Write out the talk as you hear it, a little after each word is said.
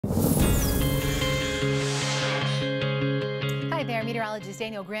Meteorologist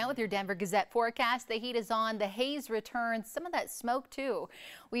Daniel Grant with your Denver Gazette forecast. The heat is on, the haze returns, some of that smoke too.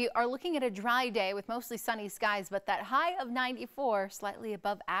 We are looking at a dry day with mostly sunny skies, but that high of 94, slightly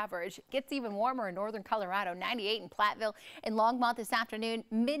above average. It gets even warmer in northern Colorado, 98 in Platteville and Longmont this afternoon,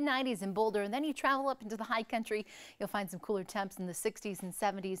 mid-90s in Boulder, and then you travel up into the high country. You'll find some cooler temps in the 60s and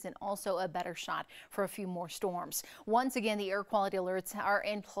 70s and also a better shot for a few more storms. Once again, the air quality alerts are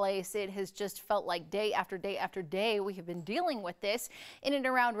in place. It has just felt like day after day after day we have been dealing with this in and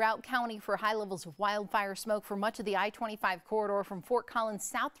around Routt County for high levels of wildfire smoke for much of the I-25 corridor from Fort Collins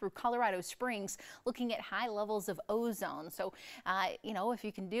south through Colorado Springs, looking at high levels of ozone. So, you know, if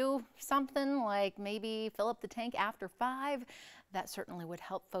you can do something like maybe fill up the tank after 5, that certainly would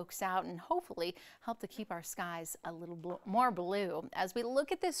help folks out and hopefully help to keep our skies a little more blue. As we look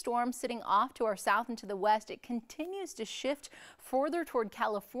at this storm sitting off to our south and to the west, it continues to shift further toward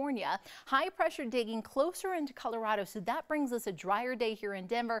California. High pressure digging closer into Colorado, so that brings us a drier day here in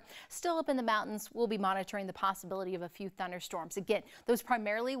Denver. Still up in the mountains, we'll be monitoring the possibility of a few thunderstorms. Again, those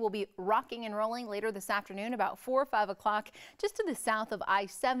primarily will be rocking and rolling later this afternoon about 4 or 5 o'clock just to the south of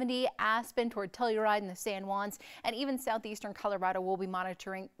I-70, Aspen toward Telluride and the San Juans, and even southeastern Colorado will be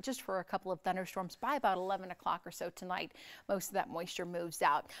monitoring just for a couple of thunderstorms by about 11 o'clock or so tonight. Most of that moisture moves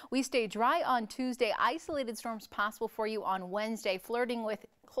out. We stay dry on Tuesday. Isolated storms possible for you on Wednesday, flirting with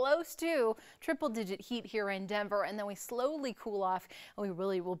close to triple-digit heat here in Denver, and then we slowly cool off, and we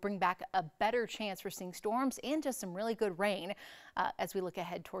really will bring back a better chance for seeing storms and just some really good rain as we look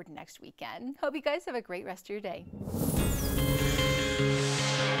ahead toward next weekend. Hope you guys have a great rest of your day.